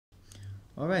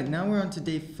All right, now we're on to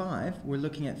day 5. We're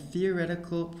looking at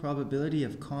theoretical probability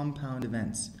of compound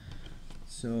events.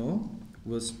 So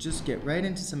we'll just get right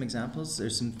into some examples.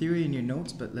 There's some theory in your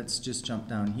notes, but let's just jump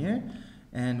down here.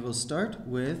 And we'll start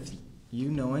with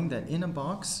you knowing that in a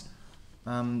box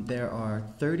there are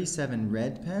 37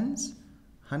 red pens,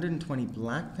 120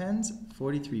 black pens,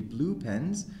 43 blue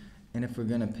pens, and if we're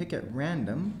going to pick at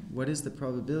random, what is the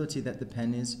probability that the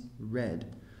pen is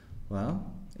red?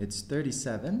 Well, it's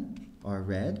 37 are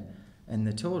red, and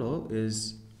the total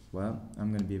is, well, I'm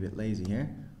going to be a bit lazy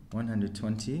here,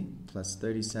 120 plus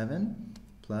 37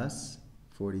 plus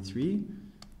 43.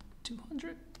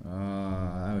 200. Oh,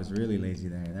 I was really lazy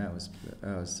there. That was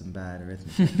some bad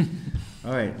arithmetic.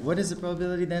 All right, what is the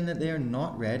probability then that they are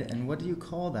not red, and what do you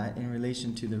call that in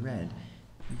relation to the red?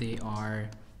 They are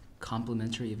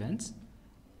complementary events.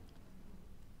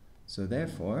 So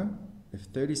therefore, if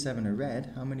 37 are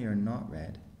red, how many are not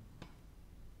red?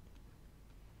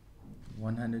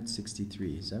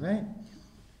 163, is that right?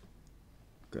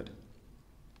 Good.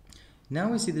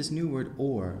 Now we see this new word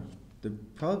or. The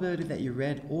probability that you're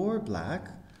red or black,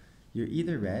 you're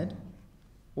either red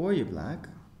or you're black,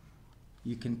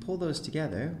 you can pull those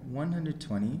together,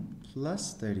 120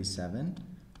 plus 37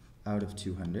 out of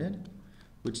 200,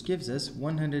 which gives us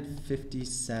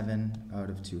 157 out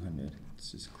of 200.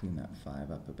 Let's just clean that 5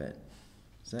 up a bit.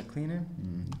 Is that cleaner?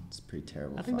 It's a pretty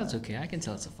terrible. I think that's okay. I can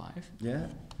tell it's a 5. Yeah,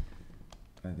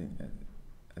 I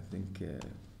think there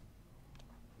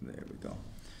we go.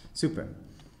 Super.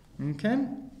 Okay.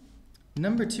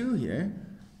 Number 2 here,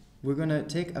 we're going to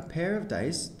take a pair of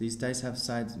dice. These dice have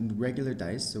sides, regular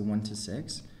dice, so 1 to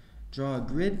 6. Draw a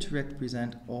grid to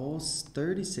represent all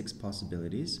 36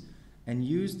 possibilities and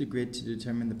use the grid to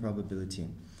determine the probability.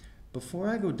 Before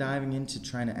I go diving into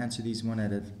trying to answer these one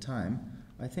at a time,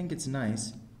 I think it's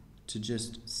nice to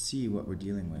just see what we're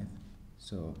dealing with.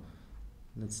 So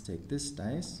let's take this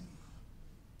dice,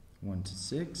 1 to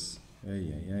 6,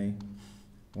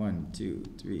 1, 2,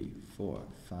 3, 4,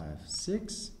 5,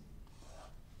 6.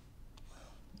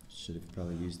 Should have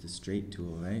probably used the straight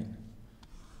tool, right?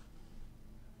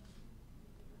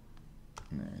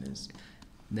 There it is.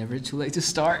 Never too late to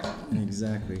start.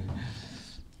 Exactly.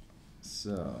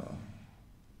 So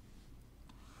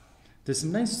there's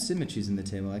some nice symmetries in the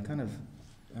table. I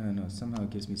don't know, somehow it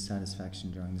gives me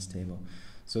satisfaction drawing this table.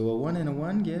 So a 1 and a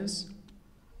 1 gives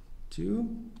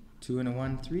 2. 2 and a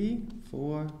 1, 3,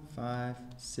 4, 5,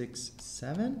 6,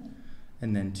 7.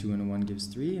 And then 2 and a 1 gives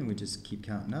 3, and we just keep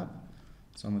counting up.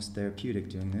 It's almost therapeutic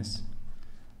doing this.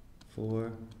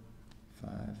 4,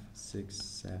 5, 6,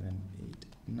 7, 8,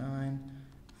 9.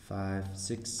 5,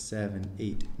 6, 7,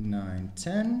 8, 9,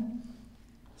 10.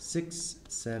 6,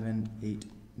 7, 8,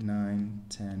 9,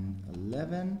 10,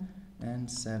 11.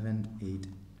 And 7, 8,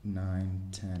 9,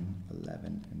 10,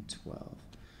 11, and 12.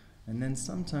 And then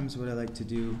sometimes what I like to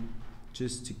do,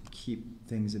 just to keep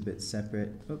things a bit separate,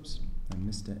 oops, I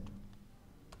missed it,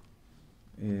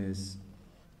 is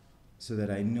so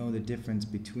that I know the difference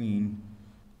between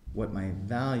what my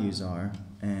values are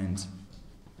and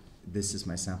this is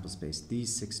my sample space.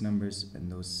 These 6 numbers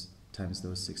and those times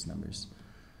those 6 numbers.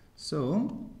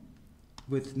 So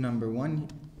with number 1,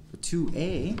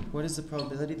 2A, what is the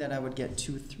probability that I would get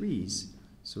 2 3s?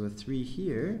 So a 3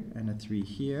 here and a 3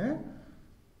 here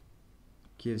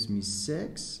gives me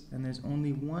 6, and there's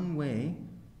only one way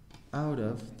out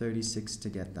of 36 to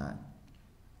get that.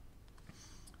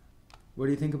 What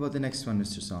do you think about the next one,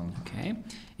 Mr. Song? Okay,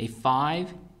 a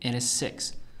 5 and a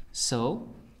 6. So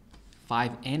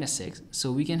 5 and a 6.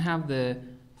 So we can have the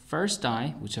first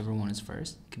die, whichever one is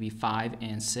first, it could be 5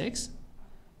 and 6,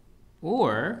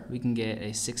 or we can get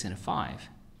a 6 and a 5.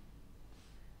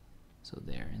 So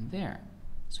there and there.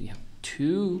 So you have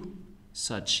 2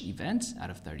 such events out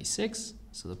of 36.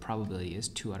 So the probability is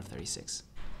 2 out of 36.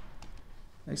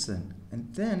 Excellent.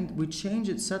 And then we change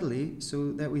it subtly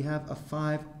so that we have a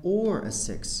 5 or a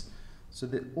 6. So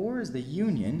the or is the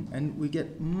union, and we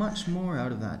get much more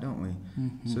out of that, don't we?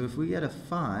 So if we get a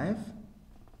 5,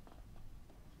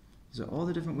 so all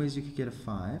the different ways you could get a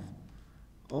 5,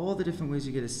 all the different ways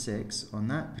you get a 6 on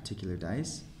that particular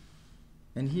dice,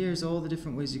 and here's all the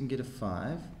different ways you can get a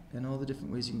 5, and all the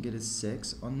different ways you can get a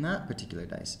 6 on that particular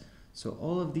dice. So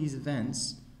all of these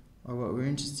events are what we're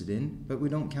interested in, but we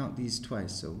don't count these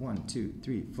twice. So 1, 2,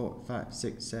 3, 4, 5,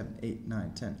 6, 7, 8,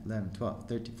 9, 10, 11, 12,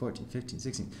 13, 14, 15,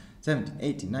 16, 17,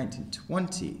 18, 19,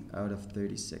 20 out of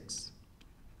 36.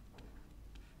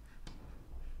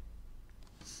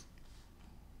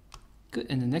 Good.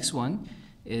 And the next one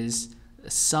is a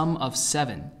sum of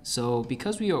 7. So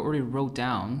because we already wrote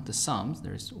down the sums,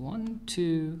 there's 1,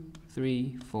 2,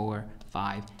 3, 4,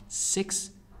 5,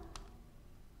 6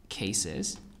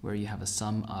 cases where you have a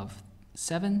sum of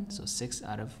 7, so 6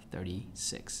 out of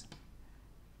 36.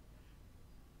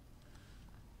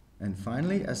 And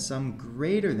finally, a sum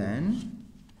greater than,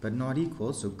 but not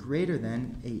equal, so greater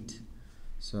than 8.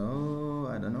 So,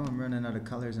 I don't know, I'm running out of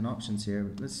colors and options here,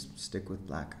 but let's stick with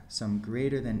black. Sum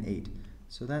greater than 8.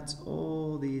 So that's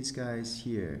all these guys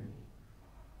here.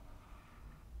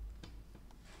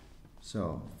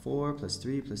 So 4 plus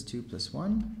 3 plus 2 plus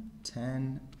 1,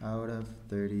 10 out of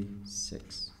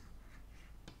 36.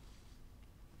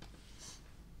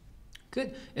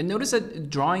 Good. And notice that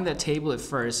drawing that table at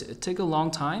first, it took a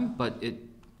long time, but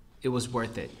it was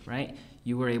worth it, right?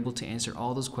 You were able to answer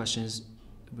all those questions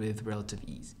with relative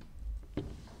ease.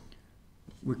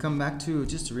 We come back to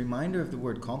just a reminder of the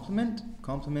word complement.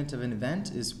 Complement of an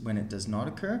event is when it does not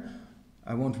occur.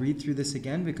 I won't read through this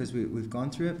again because we've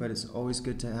gone through it, but it's always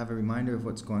good to have a reminder of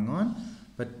what's going on.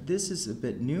 But this is a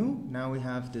bit new. Now we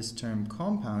have this term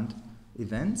compound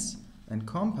events, and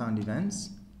compound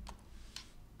events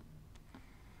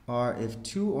are if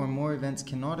two or more events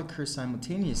cannot occur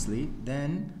simultaneously,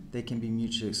 then they can be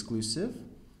mutually exclusive.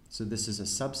 So this is a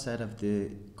subset of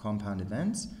the compound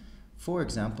events. For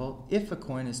example, if a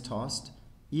coin is tossed,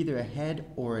 either a head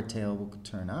or a tail will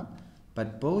turn up,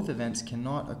 but both events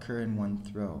cannot occur in one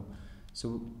throw.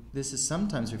 So this is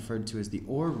sometimes referred to as the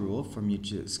OR rule for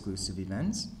mutually exclusive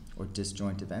events or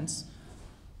disjoint events.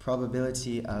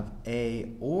 Probability of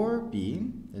A or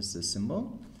B is the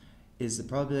symbol, is the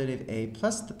probability of A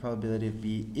plus the probability of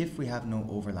B if we have no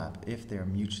overlap, if they are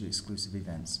mutually exclusive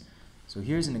events. So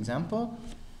here's an example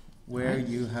where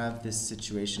you have this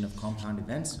situation of compound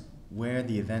events where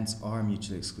the events are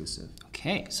mutually exclusive.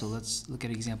 Okay, so let's look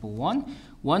at example 1.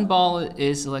 One ball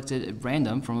is selected at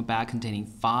random from a bag containing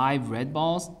 5 red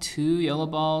balls, 2 yellow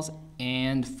balls,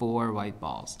 and 4 white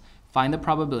balls. Find the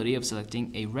probability of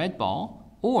selecting a red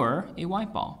ball or a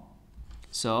white ball.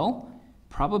 So,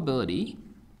 probability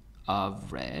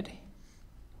of red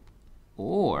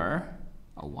or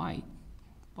a white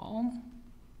ball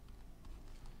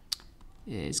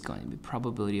is going to be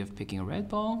probability of picking a red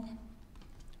ball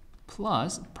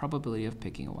plus probability of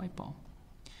picking a white ball.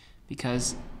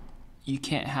 Because you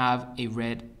can't have a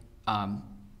red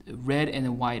and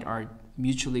a white are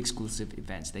mutually exclusive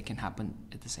events. They can happen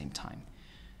at the same time.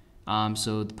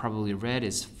 So the probability of red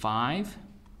is 5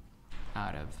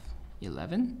 out of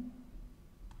 11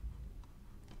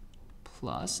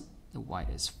 plus the white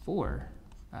is 4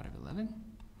 out of 11.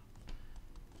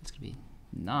 It's going to be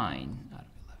 9 out of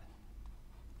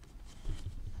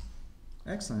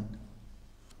 11. Excellent.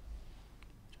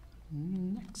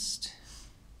 Next.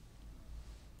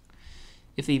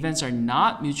 If the events are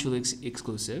not mutually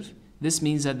exclusive, this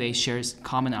means that they share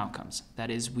common outcomes. That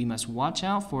is, we must watch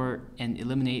out for and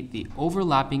eliminate the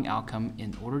overlapping outcome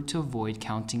in order to avoid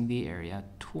counting the area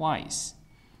twice.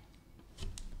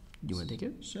 Do you want to take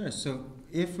it? Sure. So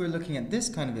if we're looking at this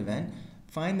kind of event,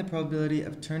 find the probability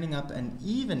of turning up an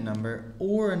even number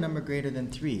or a number greater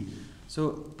than 3.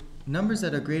 So numbers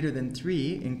that are greater than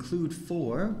 3 include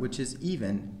 4, which is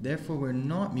even. Therefore, we're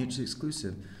not mutually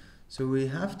exclusive. So we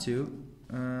have to,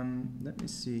 let me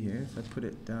see here, if I put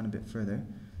it down a bit further.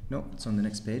 No, it's on the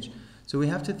next page. So we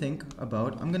have to think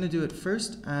about, I'm going to do it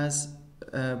first as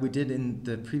we did in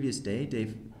the previous day,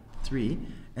 day 3,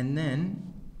 and then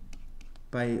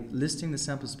by listing the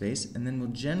sample space, and then we'll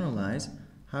generalize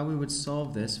how we would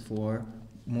solve this for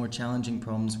more challenging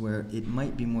problems where it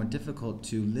might be more difficult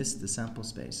to list the sample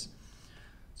space.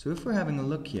 So if we're having a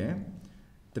look here,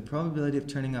 the probability of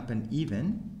turning up an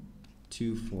even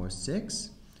 2, 4, 6,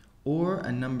 or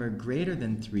a number greater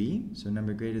than 3, so a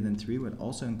number greater than 3 would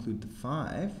also include the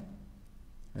 5,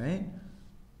 right,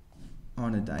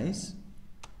 on a dice,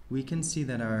 we can see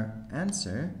that our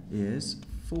answer is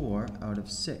 4 out of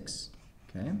 6.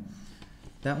 Okay,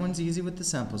 that one's easy with the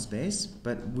sample space,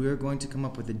 but we're going to come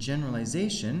up with a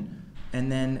generalization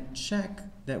and then check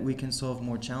that we can solve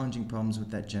more challenging problems with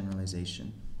that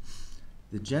generalization.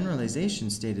 The generalization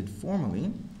stated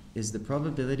formally is the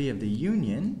probability of the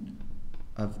union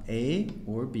of A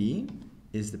or B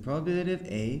is the probability of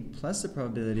A plus the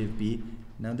probability of B.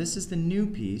 Now this is the new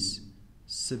piece.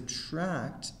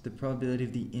 Subtract the probability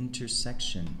of the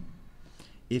intersection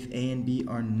if A and B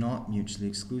are not mutually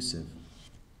exclusive.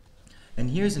 And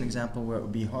here's an example where it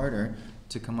would be harder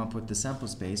to come up with the sample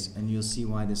space, and you'll see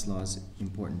why this law is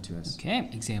important to us. Okay,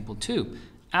 example 2.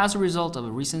 As a result of a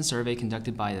recent survey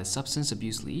conducted by the Substance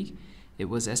Abuse League, it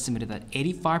was estimated that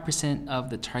 85% of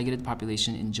the targeted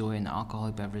population enjoy an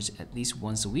alcoholic beverage at least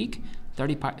once a week,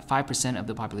 35% of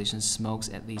the population smokes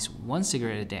at least 1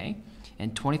 cigarette a day,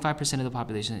 and 25% of the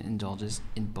population indulges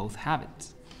in both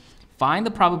habits. find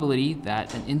the probability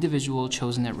that an individual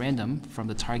chosen at random from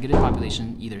the targeted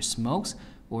population either smokes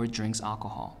or drinks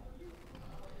alcohol.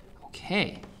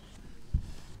 Okay.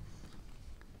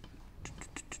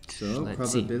 So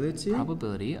Let's see. probability.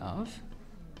 Probability of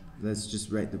Let's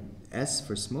just write the S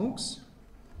for smokes,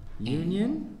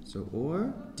 union, so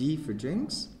or, D for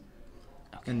drinks,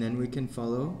 and then we can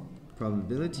follow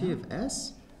probability of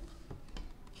S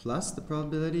plus the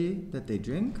probability that they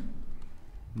drink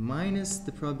minus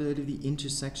the probability of the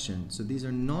intersection. So these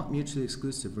are not mutually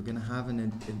exclusive. We're going to have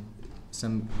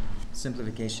some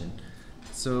simplification.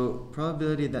 So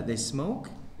probability that they smoke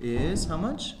is how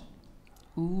much?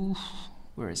 Ooh,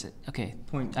 where is it? Okay,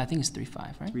 I think it's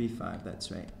 3.5, right? 3.5,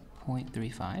 that's right.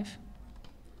 0.35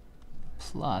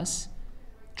 plus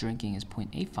drinking is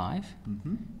 0.85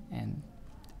 and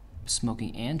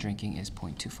smoking and drinking is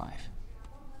 0.25.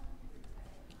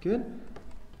 Good.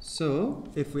 So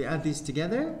if we add these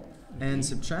together and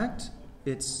subtract,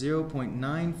 it's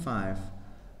 0.95.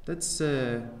 That's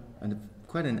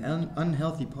quite an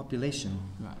unhealthy population.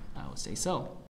 Right, I would say so.